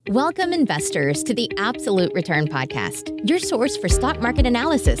Welcome, investors, to the Absolute Return Podcast, your source for stock market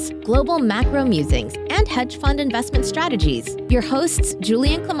analysis, global macro musings, and hedge fund investment strategies. Your hosts,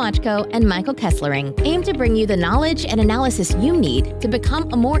 Julian Klimachko and Michael Kesslering, aim to bring you the knowledge and analysis you need to become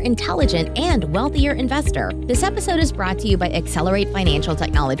a more intelligent and wealthier investor. This episode is brought to you by Accelerate Financial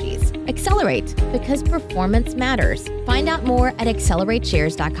Technologies. Accelerate, because performance matters. Find out more at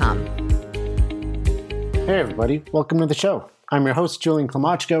accelerateshares.com. Hey everybody, welcome to the show. I'm your host, Julian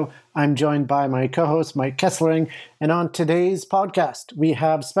Klimachko. I'm joined by my co-host, Mike Kesslering. And on today's podcast, we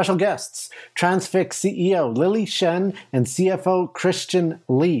have special guests, Transfix CEO Lily Shen and CFO Christian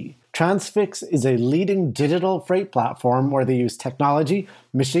Lee. Transfix is a leading digital freight platform where they use technology,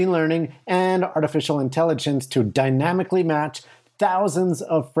 machine learning, and artificial intelligence to dynamically match thousands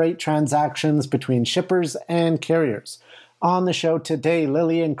of freight transactions between shippers and carriers. On the show today,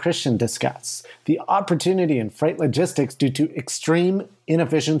 Lily and Christian discuss the opportunity in freight logistics due to extreme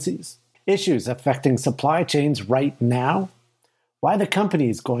inefficiencies, issues affecting supply chains right now, why the company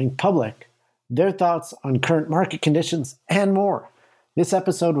is going public, their thoughts on current market conditions, and more. This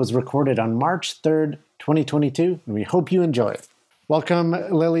episode was recorded on March 3rd, 2022, and we hope you enjoy it. Welcome,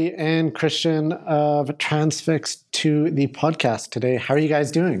 Lily and Christian of Transfix, to the podcast today. How are you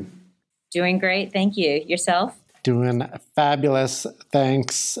guys doing? Doing great. Thank you. Yourself? Doing fabulous,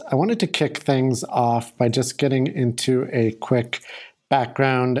 thanks. I wanted to kick things off by just getting into a quick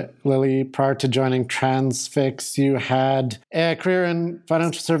background. Lily, prior to joining Transfix, you had a career in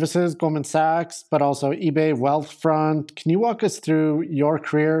financial services, Goldman Sachs, but also eBay, Wealthfront. Can you walk us through your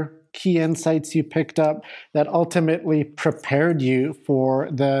career, key insights you picked up that ultimately prepared you for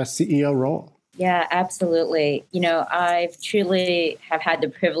the CEO role? Yeah, absolutely. I've truly have had the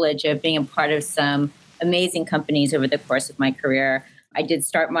privilege of being a part of some amazing companies over the course of my career. I did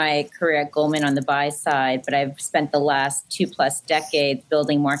start my career at Goldman on the buy side, but I've spent the last 2+ decades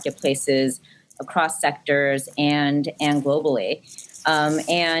building marketplaces across sectors and globally.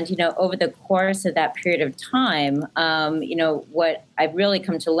 Over the course of that period of time, what I've really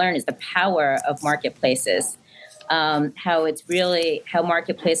come to learn is the power of marketplaces, how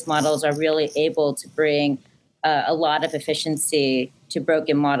marketplace models are really able to bring a lot of efficiency to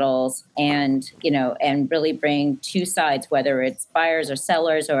broken models and really bring two sides, whether it's buyers or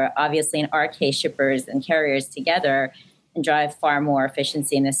sellers, or obviously in our case, shippers and carriers together, and drive far more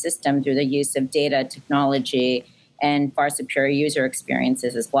efficiency in the system through the use of data, technology, and far superior user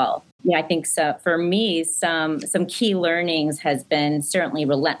experiences as well. Yeah, I think so. For me, some key learnings has been certainly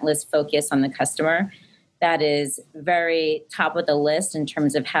relentless focus on the customer. That is very top of the list in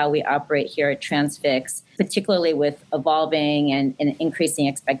terms of how we operate here at Transfix, particularly with evolving and increasing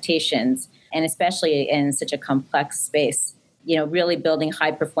expectations, and especially in such a complex space. Really building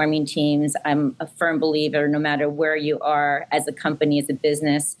high-performing teams. I'm a firm believer, no matter where you are as a company, as a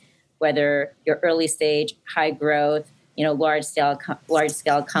business, whether you're early stage, high growth, large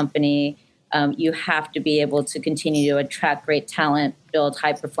scale company, you have to be able to continue to attract great talent, build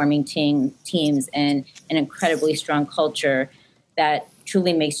high-performing teams, and an incredibly strong culture that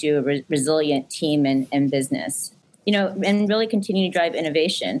truly makes you a resilient team and business. And really continue to drive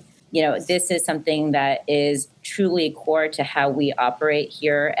innovation. This is something that is truly core to how we operate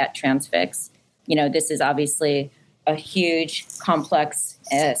here at Transfix. This is obviously a huge, complex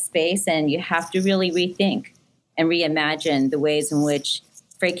space, and you have to really rethink and reimagine the ways in which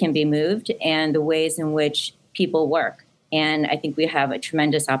freight can be moved and the ways in which people work. And I think we have a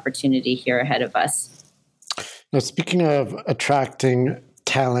tremendous opportunity here ahead of us. Now, speaking of attracting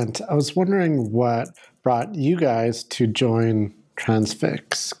talent, I was wondering what brought you guys to join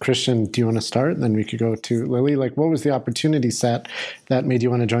Transfix. Christian, do you want to start? And then we could go to Lily. What was the opportunity set that made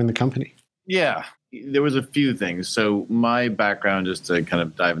you want to join the company? Yeah, there was a few things. So my background, just to kind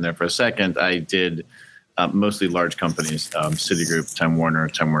of dive in there for a second, I did mostly large companies, Citigroup, Time Warner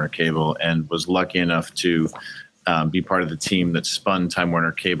Cable, and was lucky enough to be part of the team that spun Time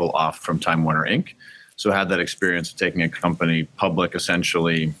Warner Cable off from Time Warner Inc. So I had that experience of taking a company public,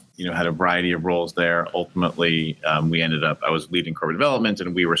 essentially, had a variety of roles there. Ultimately, I was leading corporate development,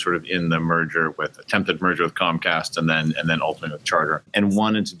 and we were sort of in the attempted merger with Comcast, and then ultimately with Charter, and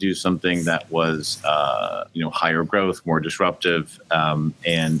wanted to do something that was, higher growth, more disruptive.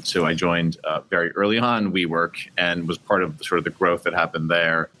 And so I joined very early on WeWork and was part of the growth that happened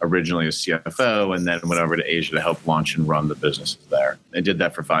there, originally as CFO, and then went over to Asia to help launch and run the businesses there. I did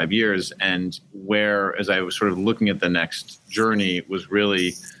that for 5 years. And as I was sort of looking at the next journey, was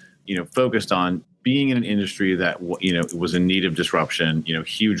really focused on being in an industry that, was in need of disruption,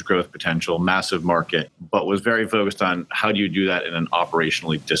 huge growth potential, massive market, but was very focused on how do you do that in an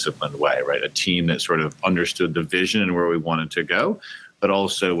operationally disciplined way, right? A team that sort of understood the vision and where we wanted to go, but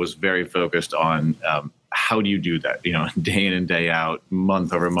also was very focused on how do you do that, day in and day out,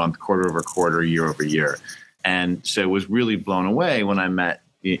 month over month, quarter over quarter, year over year. And so was really blown away when I met,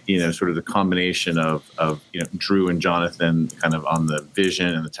 sort of the combination of Drew and Jonathan kind of on the vision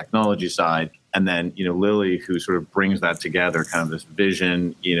and the technology side. And then, Lily, who sort of brings that together, kind of this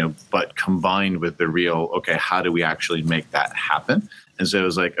vision, but combined with the real, okay, how do we actually make that happen? And so it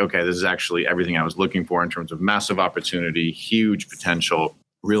was like, okay, this is actually everything I was looking for in terms of massive opportunity, huge potential,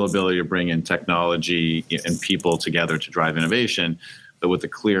 real ability to bring in technology and people together to drive innovation, but with a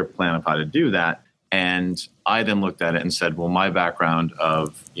clear plan of how to do that. And I then looked at it and said, well, my background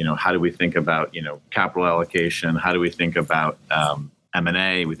of, how do we think about, capital allocation? How do we think about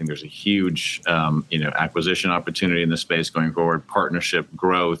M&A? We think there's a huge, acquisition opportunity in the space going forward, partnership,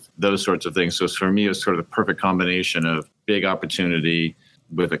 growth, those sorts of things. So for me, it was sort of the perfect combination of big opportunity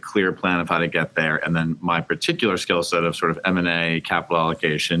with a clear plan of how to get there. And then my particular skill set of sort of M&A, capital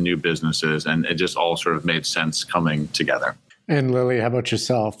allocation, new businesses, and it just all sort of made sense coming together. And Lily, how about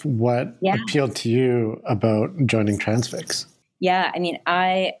yourself? What appealed to you about joining Transfix? Yeah, I mean,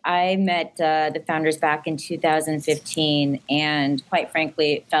 I met the founders back in 2015 and quite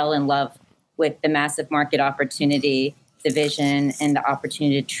frankly fell in love with the massive market opportunity, the vision, and the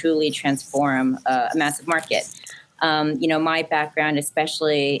opportunity to truly transform a massive market. My background,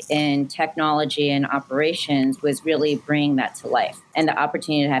 especially in technology and operations, was really bringing that to life, and the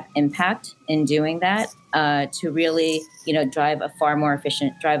opportunity to have impact in doing that, to really, drive a far more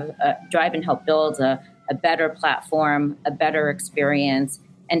efficient drive and help build a better platform, a better experience,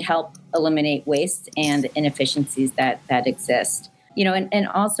 and help eliminate waste and inefficiencies that exist. And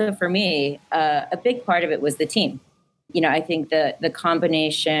also for me, a big part of it was the team. I think the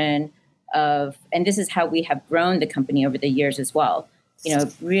combination of, and this is how we have grown the company over the years as well,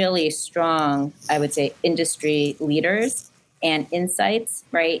 really strong, I would say, industry leaders and insights,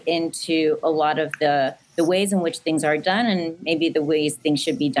 right, into a lot of the ways in which things are done and maybe the ways things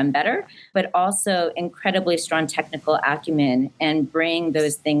should be done better, but also incredibly strong technical acumen and bring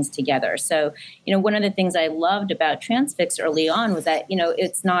those things together. So, one of the things I loved about Transfix early on was that,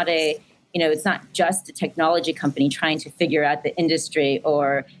 it's not just a technology company trying to figure out the industry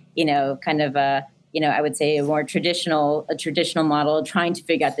or, kind of I would say a more traditional model trying to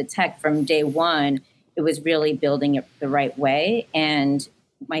figure out the tech from day one. It was really building it the right way. And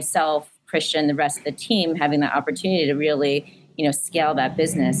myself, Christian, the rest of the team, having the opportunity to really, scale that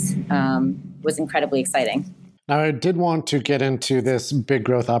business was incredibly exciting. Now, I did want to get into this big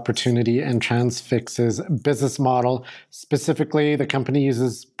growth opportunity and Transfix's business model. Specifically, the company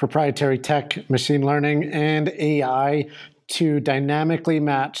uses proprietary tech, machine learning, and AI to dynamically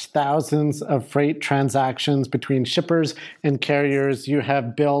match thousands of freight transactions between shippers and carriers. You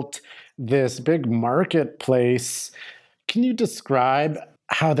have built this big marketplace. Can you describe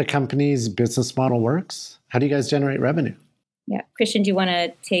how the company's business model works? How do you guys generate revenue? Yeah. Christian, do you want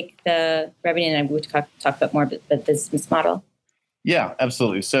to take the revenue and I'm going to talk about more about the business model? Yeah,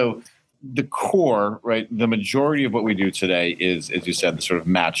 absolutely. So the core, right, the majority of what we do today is, as you said, the sort of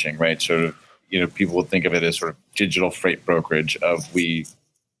matching, right? Sort of, people will think of it as sort of digital freight brokerage of we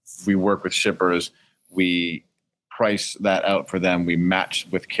work with shippers, we price that out for them, we match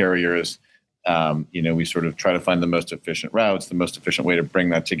with carriers. We sort of try to find the most efficient routes, the most efficient way to bring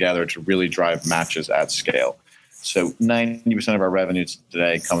that together to really drive matches at scale. So 90% of our revenue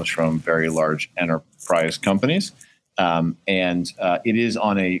today comes from very large enterprise companies. And it is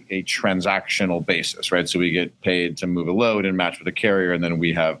on a transactional basis, right? So we get paid to move a load and match with a carrier, and then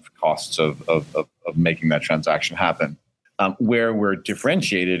we have costs of making that transaction happen. Where we're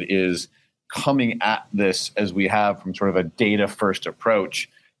differentiated is coming at this as we have from sort of a data-first approach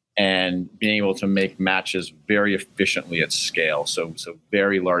and being able to make matches very efficiently at scale. So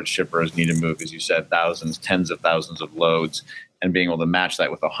very large shippers need to move, as you said, thousands, tens of thousands of loads, and being able to match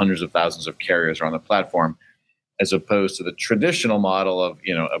that with the hundreds of thousands of carriers on the platform, as opposed to the traditional model of,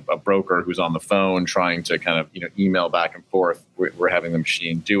 a broker who's on the phone trying to kind of, email back and forth. We're having the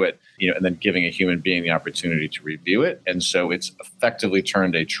machine do it, and then giving a human being the opportunity to review it. And so it's effectively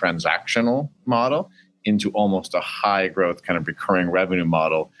turned a transactional model into almost a high growth kind of recurring revenue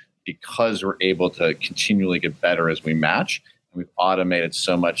model, because we're able to continually get better as we match. And we've automated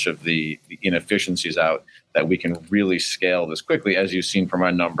so much of the inefficiencies out that we can really scale this quickly, as you've seen from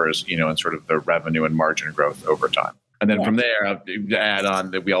our numbers, and sort of the revenue and margin growth over time. And then from there, to add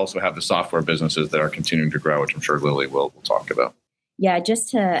on that we also have the software businesses that are continuing to grow, which I'm sure Lily will talk about. Yeah, just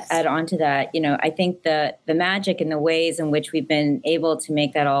to add on to that, I think the magic and the ways in which we've been able to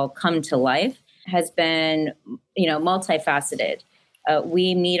make that all come to life has been, multifaceted.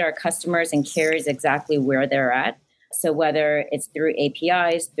 We meet our customers and carriers exactly where they're at. So whether it's through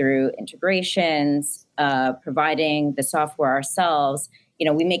APIs, through integrations, providing the software ourselves,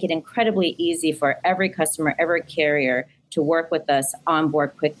 we make it incredibly easy for every customer, every carrier to work with us on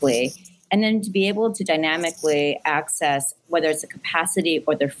board quickly. And then to be able to dynamically access whether it's the capacity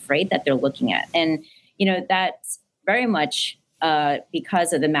or the freight that they're looking at. And, that's very much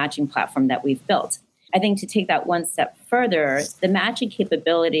because of the matching platform that we've built. I think to take that one step further, the matching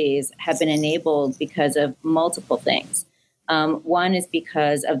capabilities have been enabled because of multiple things. One is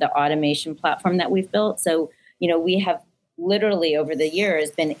because of the automation platform that we've built. So, we have literally over the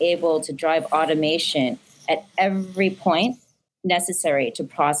years been able to drive automation at every point necessary to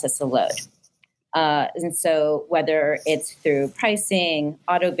process a load. And so whether it's through pricing,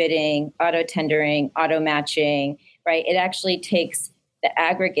 auto bidding, auto tendering, auto matching, right, it actually takes the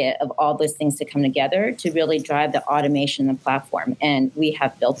aggregate of all those things to come together to really drive the automation of the platform. And we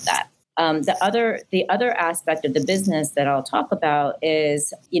have built that. The other aspect of the business that I'll talk about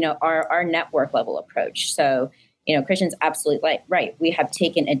is, our network level approach. So, Christian's absolutely right. We have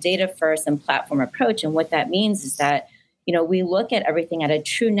taken a data first and platform approach. And what that means is that, we look at everything at a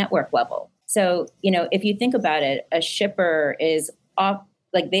true network level. So, if you think about it, a shipper is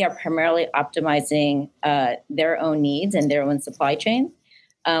they are primarily optimizing their own needs and their own supply chain.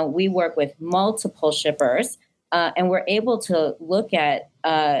 We work with multiple shippers, and we're able to look at,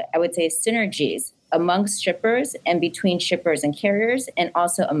 I would say, synergies amongst shippers and between shippers and carriers, and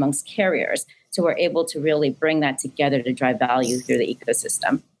also amongst carriers. So we're able to really bring that together to drive value through the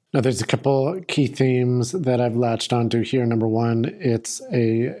ecosystem. Now, there's a couple key themes that I've latched onto here. Number one, it's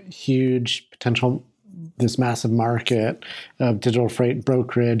a huge potential, this massive market of digital freight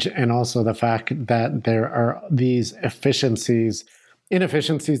brokerage, and also the fact that there are these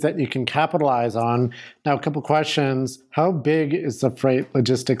inefficiencies that you can capitalize on. Now, a couple questions. How big is the freight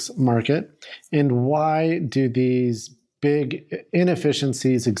logistics market, and why do these big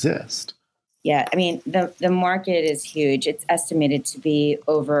inefficiencies exist? Yeah, I mean, the market is huge. It's estimated to be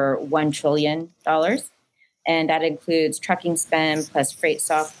over $1 trillion. And that includes trucking spend plus freight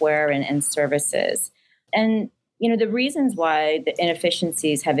software and services. And, the reasons why the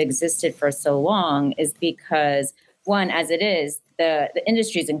inefficiencies have existed for so long is because, one, as it is, the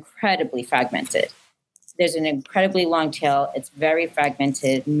industry is incredibly fragmented. There's an incredibly long tail. It's very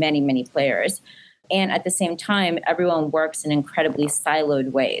fragmented, many, many players. And at the same time, everyone works in incredibly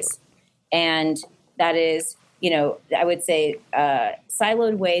siloed ways. And that is, I would say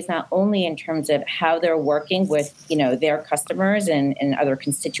siloed ways, not only in terms of how they're working with, their customers and other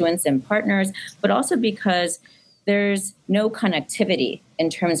constituents and partners, but also because there's no connectivity in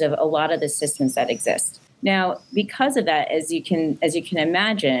terms of a lot of the systems that exist. Now, because of that, as you can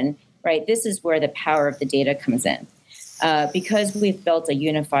imagine, right, this is where the power of the data comes in. Because we've built a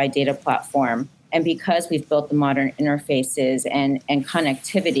unified data platform, and because we've built the modern interfaces and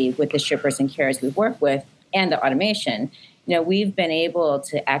connectivity with the shippers and carriers we work with and the automation, we've been able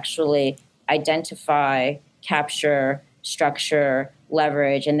to actually identify, capture, structure,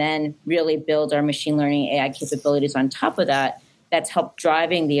 leverage, and then really build our machine learning AI capabilities on top of that. That's helped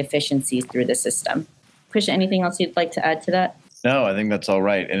driving the efficiencies through the system. Christian, anything else you'd like to add to that? No, I think that's all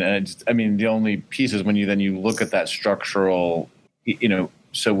right. And the only piece is when you look at that structural,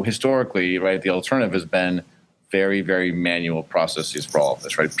 so historically, right, the alternative has been very, very manual processes for all of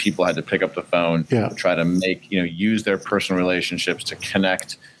this, right? People had to pick up the phone, try to make, use their personal relationships to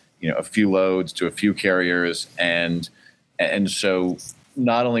connect, a few loads to a few carriers. And so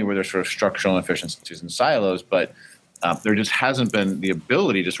not only were there sort of structural inefficiencies and silos, but there just hasn't been the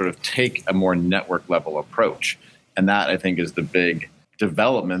ability to sort of take a more network level approach. And that, I think, is the big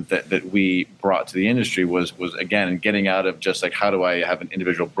development that we brought to the industry was again getting out of just like, how do I have an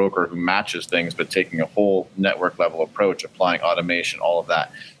individual broker who matches things, but taking a whole network level approach, applying automation, all of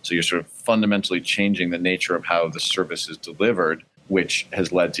that. So you're sort of fundamentally changing the nature of how the service is delivered, which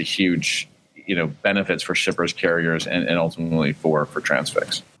has led to huge, benefits for shippers, carriers, and ultimately for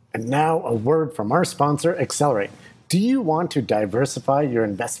Transfix. And now a word from our sponsor, Accelerate. Do you want to diversify your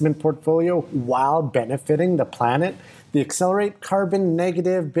investment portfolio while benefiting the planet? The Accelerate Carbon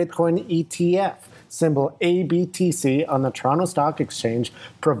Negative Bitcoin ETF, symbol ABTC on the Toronto Stock Exchange,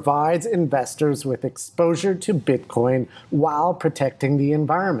 provides investors with exposure to Bitcoin while protecting the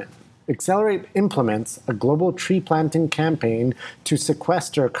environment. Accelerate implements a global tree planting campaign to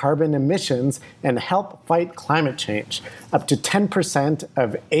sequester carbon emissions and help fight climate change. Up to 10%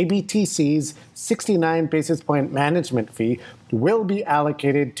 of ABTC's 69 basis point management fee will be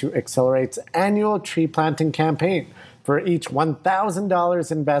allocated to Accelerate's annual tree planting campaign. For each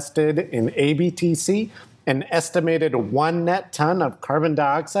 $1,000 invested in ABTC, An estimated 1 net ton of carbon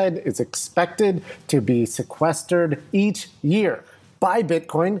dioxide is expected to be sequestered each year. Buy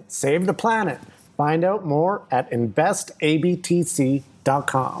Bitcoin, save the planet. Find out more at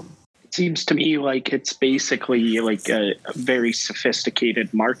investabtc.com. It seems to me like it's basically like a very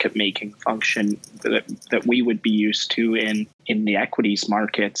sophisticated market making function that we would be used to in the equities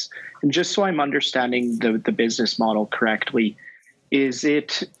markets. And just so I'm understanding the business model correctly, is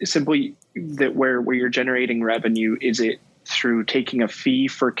it simply that where you're generating revenue, is it through taking a fee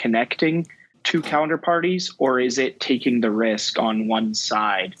for connecting two counterparties, or is it taking the risk on one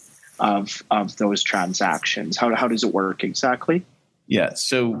side of those transactions? How does it work exactly? Yeah.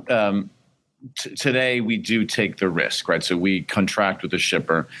 So today we do take the risk, right? So we contract with the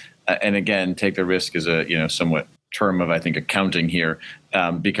shipper, and again, take the risk is a somewhat term of, I think, accounting here,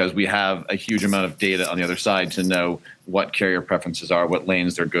 because we have a huge amount of data on the other side to know what carrier preferences are, what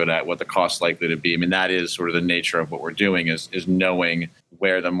lanes they're good at, what the cost likely to be. I mean, that is sort of the nature of what we're doing is knowing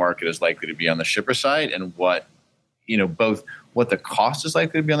where the market is likely to be on the shipper side and what, both what the cost is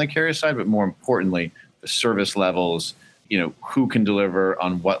likely to be on the carrier side, but more importantly, the service levels, who can deliver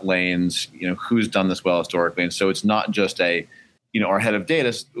on what lanes, who's done this well historically. And so it's not just our head of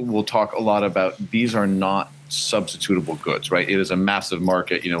data will talk a lot about these are not substitutable goods, right? It is a massive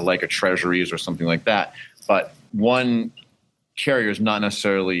market, like a treasuries or something like that. But one carrier is not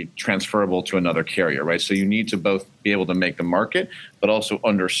necessarily transferable to another carrier, right? So you need to both be able to make the market, but also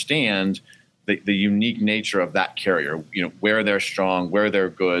understand the unique nature of that carrier, where they're strong, where they're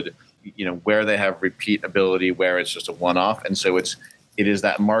good, where they have repeat ability, where it's just a one-off. And so it is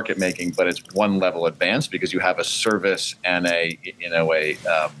that market making, but it's one level advanced because you have a service and a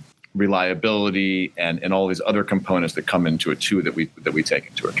reliability and all these other components that come into it too that we take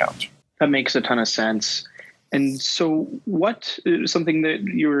into account. That makes a ton of sense. And so, something that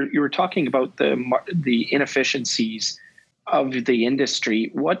you were talking about the inefficiencies of the industry.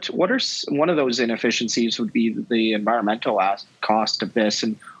 What are one of those inefficiencies would be the environmental cost of this,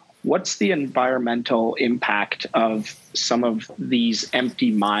 and what's the environmental impact of some of these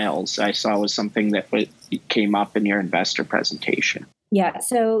empty miles? I saw was something that came up in your investor presentation. Yeah,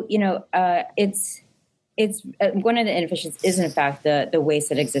 so it's one of the inefficiencies is in fact the waste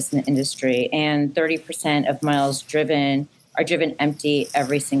that exists in the industry, and 30% of miles driven are driven empty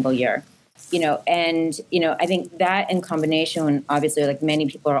every single year. I think that in combination, when obviously like many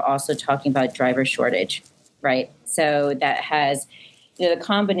people are also talking about driver shortage, right? So that has the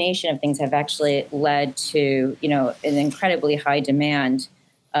combination of things have actually led to an incredibly high demand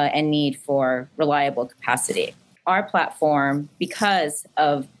and need for reliable capacity. Our platform, because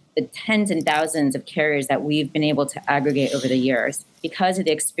of the tens and thousands of carriers that we've been able to aggregate over the years, because of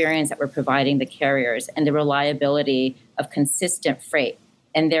the experience that we're providing the carriers and the reliability of consistent freight.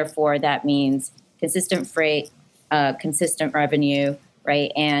 And therefore, that means consistent freight, consistent revenue, right,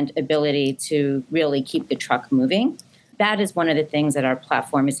 and ability to really keep the truck moving. That is one of the things that our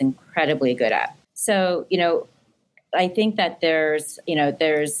platform is incredibly good at. So, I think that there's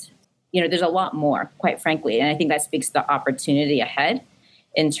a lot more, quite frankly, and I think that speaks to the opportunity ahead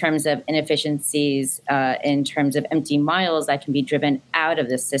in terms of inefficiencies, in terms of empty miles that can be driven out of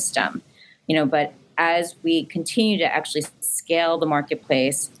the system. But as we continue to actually scale the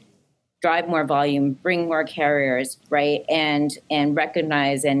marketplace, drive more volume, bring more carriers, right, and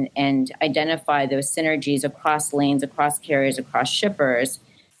recognize and identify those synergies across lanes, across carriers, across shippers,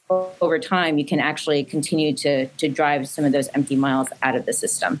 over time, you can actually continue to drive some of those empty miles out of the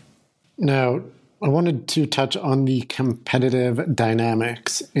system. Now, I wanted to touch on the competitive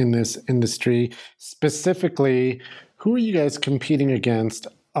dynamics in this industry. Specifically, who are you guys competing against?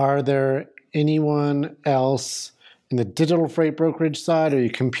 Are there anyone else in the digital freight brokerage side? Are you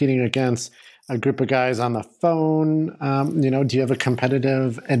competing against a group of guys on the phone? Do you have a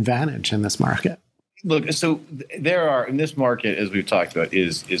competitive advantage in this market? Look, so there are, in this market, as we've talked about,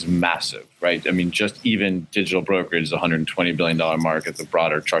 is massive, right? I mean, just even digital brokerage is a $120 billion market. The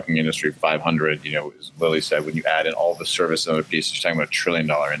broader trucking industry, 500, as Lily said, when you add in all the service and other pieces, you're talking about $1 trillion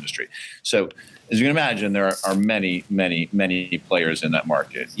industry. So as you can imagine, there are many, many, many players in that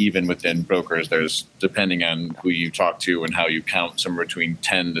market. Even within brokers, there's, depending on who you talk to and how you count, somewhere between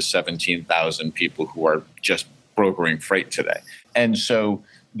 10 to 17,000 people who are just brokering freight today. And so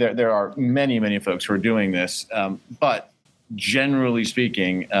there are many, many folks who are doing this. But generally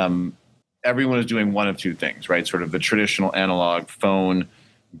speaking, everyone is doing one of two things, right? Sort of the traditional analog phone,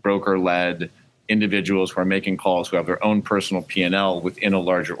 broker-led individuals who are making calls, who have their own personal P&L within a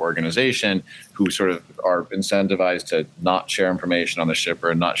larger organization, who sort of are incentivized to not share information on the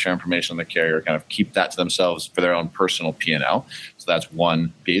shipper, not share information on the carrier, kind of keep that to themselves for their own personal P&L. So that's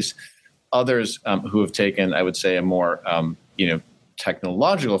one piece. others who have taken, I would say, a more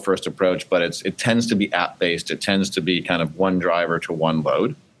technological first approach, but it tends to be app-based. It tends to be kind of one driver to one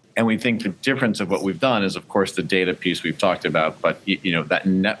load. And we think the difference of what we've done is, of course, the data piece we've talked about, but that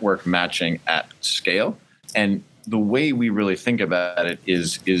network matching at scale. And the way we really think about it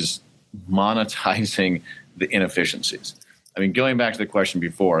is monetizing the inefficiencies. I mean, going back to the question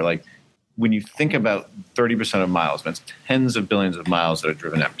before, like when you think about 30% of miles, that's tens of billions of miles that are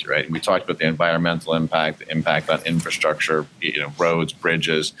driven empty, right? And we talked about the environmental impact, the impact on infrastructure, roads,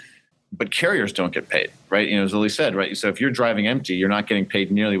 bridges, but carriers don't get paid, right? As Lily said, right? So if you're driving empty, you're not getting paid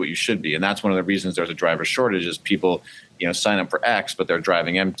nearly what you should be. And that's one of the reasons there's a driver shortage is people, sign up for X, but they're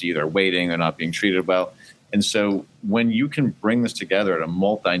driving empty, they're waiting, they're not being treated well. And so when you can bring this together at a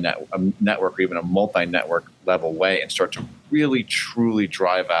multi-network or even a multi-network level way and start to really, truly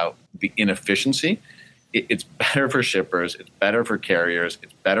drive out the inefficiency, it's better for shippers, it's better for carriers,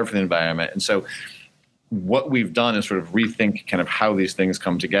 it's better for the environment. And so what we've done is sort of rethink kind of how these things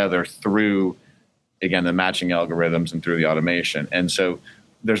come together through, again, the matching algorithms and through the automation. And so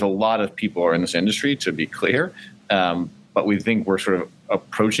there's a lot of people who are in this industry, to be clear, but we think we're sort of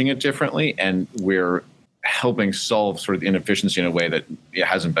approaching it differently, and we're helping solve sort of the inefficiency in a way that it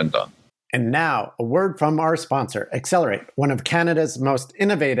hasn't been done. And now, a word from our sponsor, Accelerate, one of Canada's most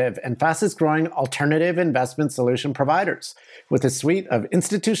innovative and fastest growing alternative investment solution providers, with a suite of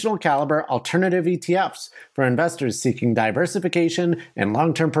institutional caliber alternative ETFs for investors seeking diversification and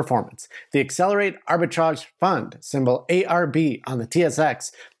long-term performance. The Accelerate Arbitrage Fund, symbol ARB on the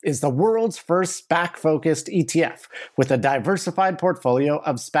TSX, is the world's first SPAC-focused ETF with a diversified portfolio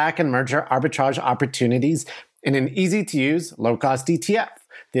of SPAC and merger arbitrage opportunities in an easy-to-use, low-cost ETF.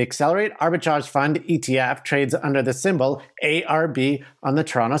 The Accelerate Arbitrage Fund ETF trades under the symbol ARB on the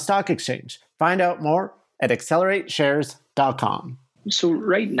Toronto Stock Exchange. Find out more at accelerateshares.com. So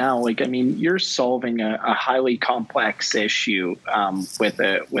right now, you're solving a highly complex issue with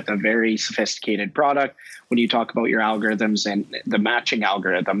a very sophisticated product when you talk about your algorithms and the matching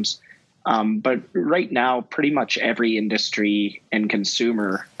algorithms. But right now, pretty much every industry and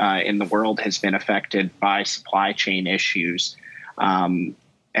consumer in the world has been affected by supply chain issues.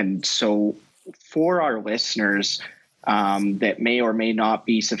 And so for our listeners that may or may not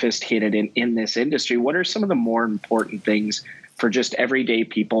be sophisticated in this industry, what are some of the more important things for just everyday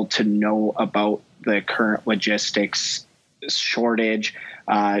people to know about the current logistics shortage?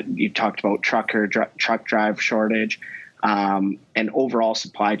 You talked about truck drive shortage and overall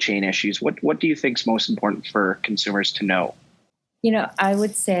supply chain issues. What do you think is most important for consumers to know? I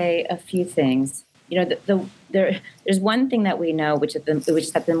would say a few things. There's one thing that we know, which is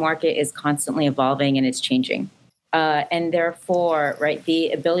that the market is constantly evolving and it's changing. And therefore, right,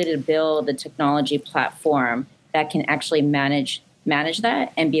 the ability to build a technology platform that can actually manage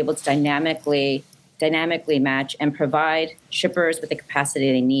that and be able to dynamically match and provide shippers with the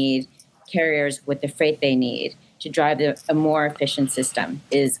capacity they need, carriers with the freight they need to drive a more efficient system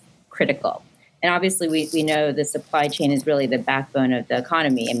is critical. And obviously, we know the supply chain is really the backbone of the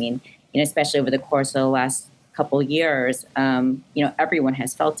economy. I mean, especially over the course of the last couple of years, everyone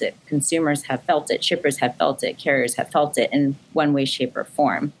has felt it. Consumers have felt it. Shippers have felt it. Carriers have felt it in one way, shape, or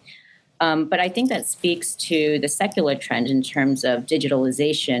form. But I think that speaks to the secular trend in terms of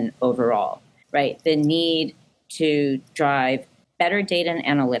digitalization overall, right? The need to drive better data and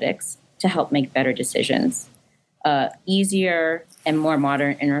analytics to help make better decisions, easier and more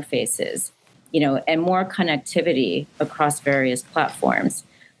modern interfaces, and more connectivity across various platforms.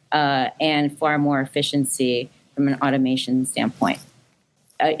 And far more efficiency from an automation standpoint.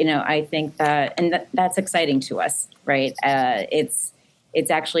 I think that, and that's exciting to us, right? It's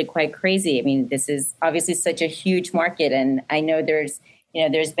actually quite crazy. I mean, this is obviously such a huge market, and I know there's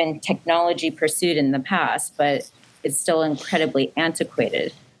been technology pursued in the past, but it's still incredibly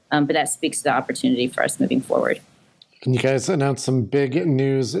antiquated. But that speaks to the opportunity for us moving forward. And you guys announced some big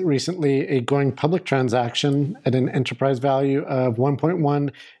news recently, a going public transaction at an enterprise value of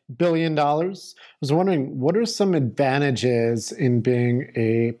 $1.1 billion. I was wondering, what are some advantages in being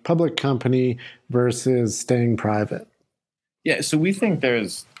a public company versus staying private? Yeah, so we think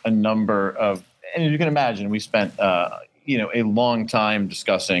there's a number of, and you can imagine, we spent a long time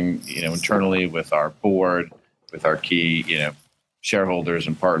discussing, internally with our board, with our key, shareholders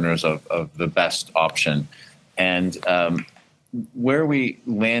and partners of the best option. And where we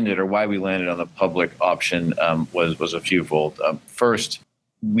landed, or why we landed on the public option, was a fewfold. First,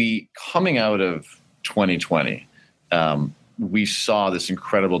 coming out of 2020, we saw this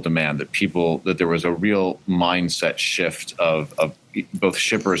incredible demand that there was a real mindset shift of both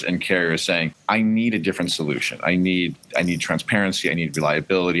shippers and carriers saying, I need a different solution. I need transparency. I need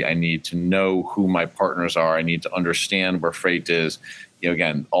reliability. I need to know who my partners are. I need to understand where freight is.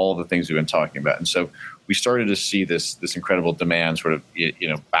 Again, all the things we've been talking about. And so we started to see this incredible demand sort of,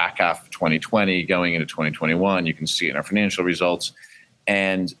 back half of 2020 going into 2021. You can see it in our financial results.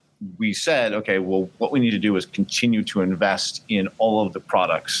 And we said, okay, well, what we need to do is continue to invest in all of the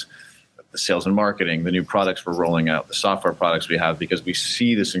products, the sales and marketing, the new products we're rolling out, the software products we have, because we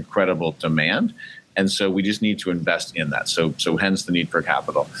see this incredible demand. And so we just need to invest in that. So hence the need for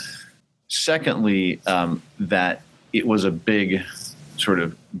capital. Secondly, that it was a big sort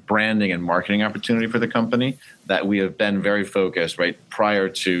of branding and marketing opportunity for the company that we have been very focused, right? Prior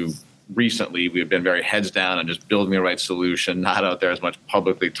to recently, we've been very heads down and just building the right solution, not out there as much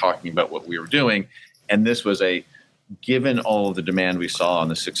publicly talking about what we were doing. And this was given all of the demand we saw and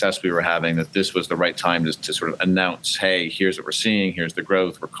the success we were having, that this was the right time to sort of announce, hey, here's what we're seeing, here's the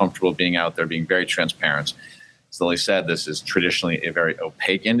growth, we're comfortable being out there, being very transparent. As Lily said, this is traditionally a very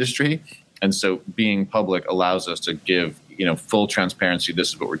opaque industry. And so being public allows us to give, full transparency. This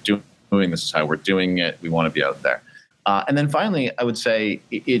is what we're doing. This is how we're doing it. We want to be out there. And then finally, I would say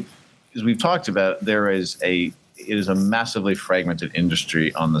as we've talked about, it is a massively fragmented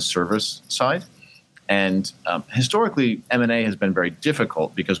industry on the service side. And historically, M&A has been very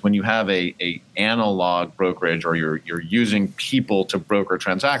difficult because when you have a analog brokerage or you're using people to broker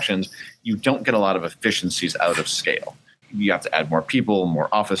transactions, you don't get a lot of efficiencies out of scale. You have to add more people, more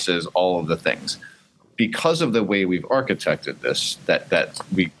offices, all of the things. Because of the way we've architected this, that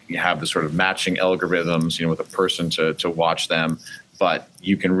we have the sort of matching algorithms, with a person to watch them, but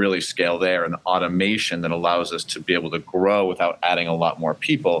you can really scale there, and automation that allows us to be able to grow without adding a lot more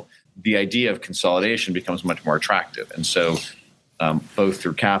people. The idea of consolidation becomes much more attractive. And so both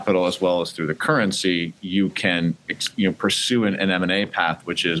through capital as well as through the currency, you can pursue an M&A path,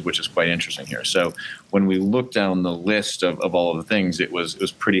 which is quite interesting here. So when we look down the list of all of the things, it was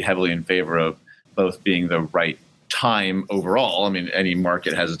pretty heavily in favor of both being the right time overall. I mean, any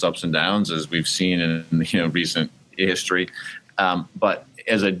market has its ups and downs, as we've seen in recent history. But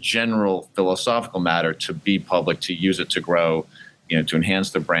as a general philosophical matter, to be public, to use it to grow, to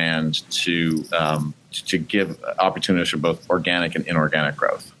enhance the brand, to give opportunities for both organic and inorganic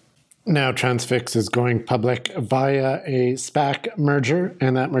growth. Now, Transfix is going public via a SPAC merger,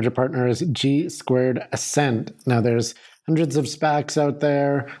 and that merger partner is G Squared Ascend. Now, there's hundreds of SPACs out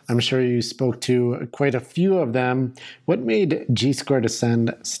there. I'm sure you spoke to quite a few of them. What made G Squared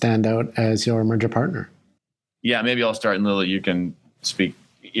Ascend stand out as your merger partner? Yeah, maybe I'll start, and Lily, you can speak,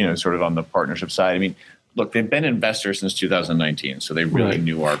 sort of on the partnership side. I mean, look, they've been investors since 2019, so they really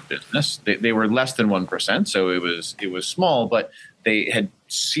knew our business. They were less than 1%, so it was small, but they had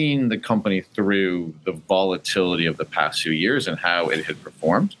seen the company through the volatility of the past few years and how it had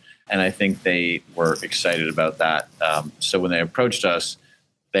performed. And I think they were excited about that. So when they approached us,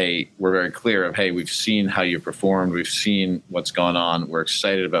 they were very clear of, hey, we've seen how you performed. We've seen what's gone on. We're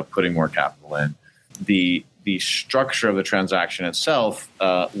excited about putting more capital in. The structure of the transaction itself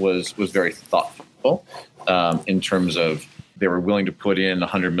was very thoughtful in terms of they were willing to put in a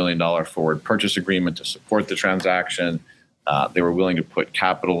 $100 million forward purchase agreement to support the transaction. They were willing to put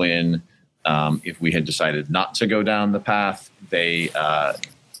capital in if we had decided not to go down the path. They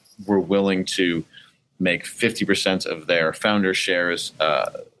were willing to make 50% of their founder shares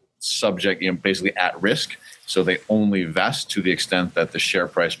subject, basically at risk. So they only vest to the extent that the share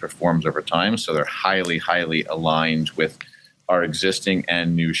price performs over time. So they're highly, highly aligned with our existing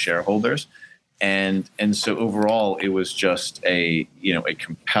and new shareholders. And so overall, it was just a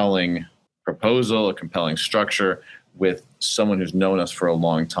compelling proposal, a compelling structure with someone who's known us for a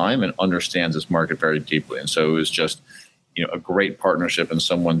long time and understands this market very deeply. And so it was just, a great partnership and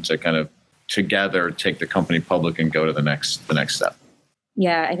someone to kind of together take the company public and go to the next step.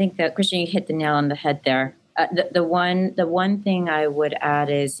 Yeah, I think that, Christian, you hit the nail on the head there. The one thing I would add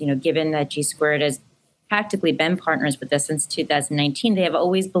is, given that G Squared has practically been partners with us since 2019, they have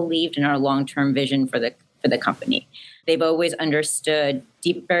always believed in our long-term vision for the company. They've always understood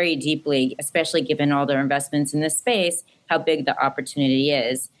very deeply, especially given all their investments in this space, how big the opportunity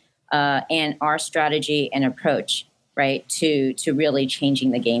is, and our strategy and approach, right, to really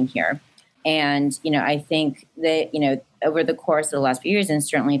changing the game here. And, I think that, over the course of the last few years, and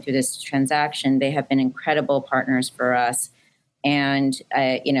certainly through this transaction, they have been incredible partners for us. And,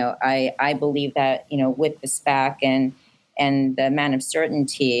 I believe that, with the SPAC and the amount of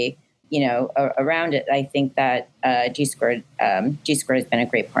certainty, around it, I think that G Squared has been a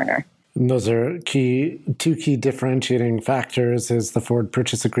great partner. And those are two key differentiating factors is the forward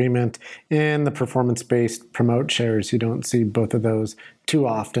purchase agreement and the performance-based promote shares. You don't see both of those too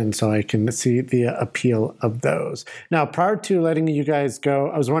often, so I can see the appeal of those. Now, prior to letting you guys go,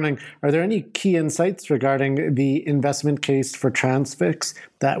 I was wondering, are there any key insights regarding the investment case for Transfix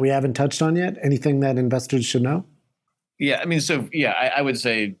that we haven't touched on yet? Anything that investors should know? Yeah, I would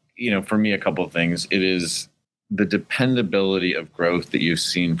say, for me, a couple of things. It is the dependability of growth that you've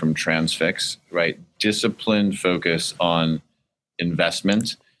seen from Transfix, right? Disciplined focus on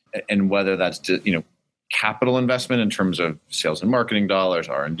investment, and whether that's capital investment in terms of sales and marketing dollars,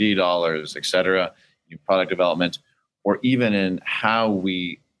 R&D dollars, et cetera, new product development, or even in how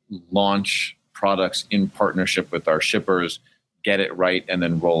we launch products in partnership with our shippers, get it right, and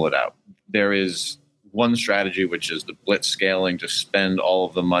then roll it out. There is one strategy, which is the blitz scaling, to spend all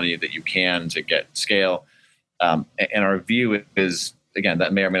of the money that you can to get scale. And our view is, again,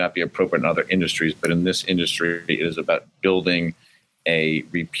 that may or may not be appropriate in other industries, but in this industry, it is about building a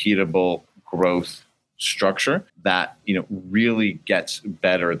repeatable growth structure that really gets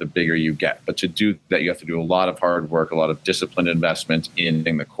better the bigger you get. But to do that, you have to do a lot of hard work, a lot of disciplined investment in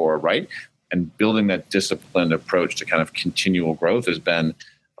the core right. And building that disciplined approach to kind of continual growth has been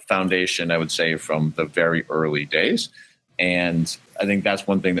a foundation, I would say, from the very early days. And I think that's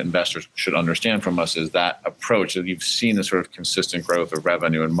one thing that investors should understand from us is that approach that you've seen the sort of consistent growth of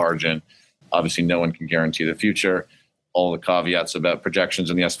revenue and margin. Obviously, no one can guarantee the future, all the caveats about projections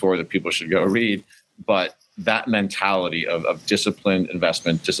in the S4 that people should go read. But that mentality of disciplined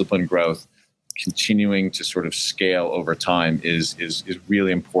investment, disciplined growth, continuing to sort of scale over time is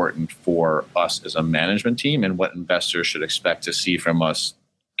really important for us as a management team and what investors should expect to see from us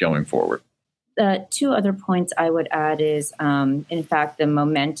going forward. The two other points I would add is, in fact, the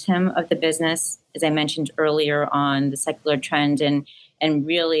momentum of the business, as I mentioned earlier on, the secular trend and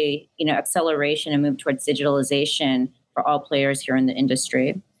really, acceleration and move towards digitalization for all players here in the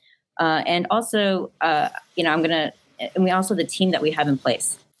industry. And also, we also the team that we have in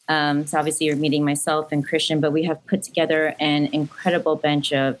place. So obviously you're meeting myself and Christian, but we have put together an incredible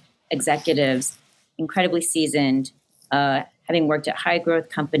bench of executives, incredibly seasoned, having worked at high growth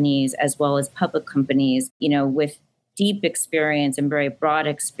companies as well as public companies, with deep experience and very broad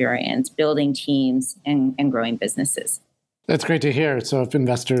experience building teams and growing businesses. That's great to hear. So if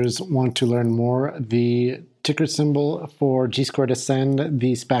investors want to learn more, the ticker symbol for G-Squared Ascend,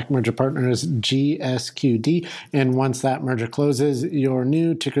 the SPAC merger partner, is GSQD. And once that merger closes, your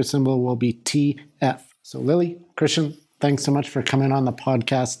new ticker symbol will be TF. So Lily, Christian, thanks so much for coming on the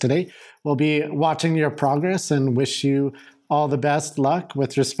podcast today. We'll be watching your progress and wish you all the best luck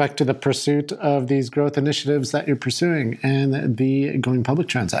with respect to the pursuit of these growth initiatives that you're pursuing and the going public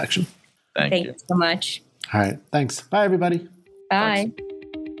transaction. Thank you so much. All right. Thanks. Bye, everybody. Bye.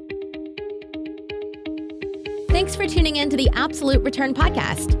 Thanks for tuning in to the Absolute Return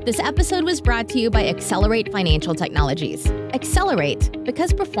Podcast. This episode was brought to you by Accelerate Financial Technologies. Accelerate,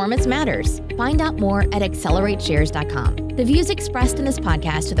 because performance matters. Find out more at accelerateshares.com. The views expressed in this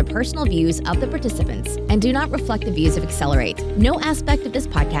podcast are the personal views of the participants and do not reflect the views of Accelerate. No aspect of this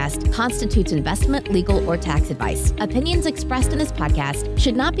podcast constitutes investment, legal, or tax advice. Opinions expressed in this podcast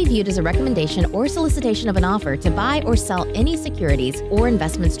should not be viewed as a recommendation or solicitation of an offer to buy or sell any securities or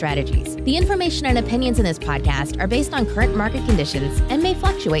investment strategies. The information and opinions in this podcast are based on current market conditions and may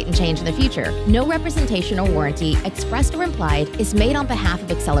fluctuate and change in the future. No representation or warranty, expressed or implied, is made on behalf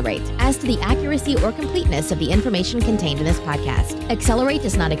of Accelerate as to the accuracy or completeness of the information contained in this podcast. Accelerate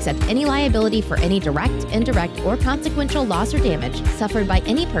does not accept any liability for any direct, indirect, or consequential loss or damage suffered by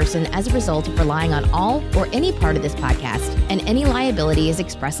any person as a result of relying on all or any part of this podcast, and any liability is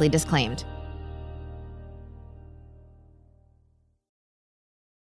expressly disclaimed.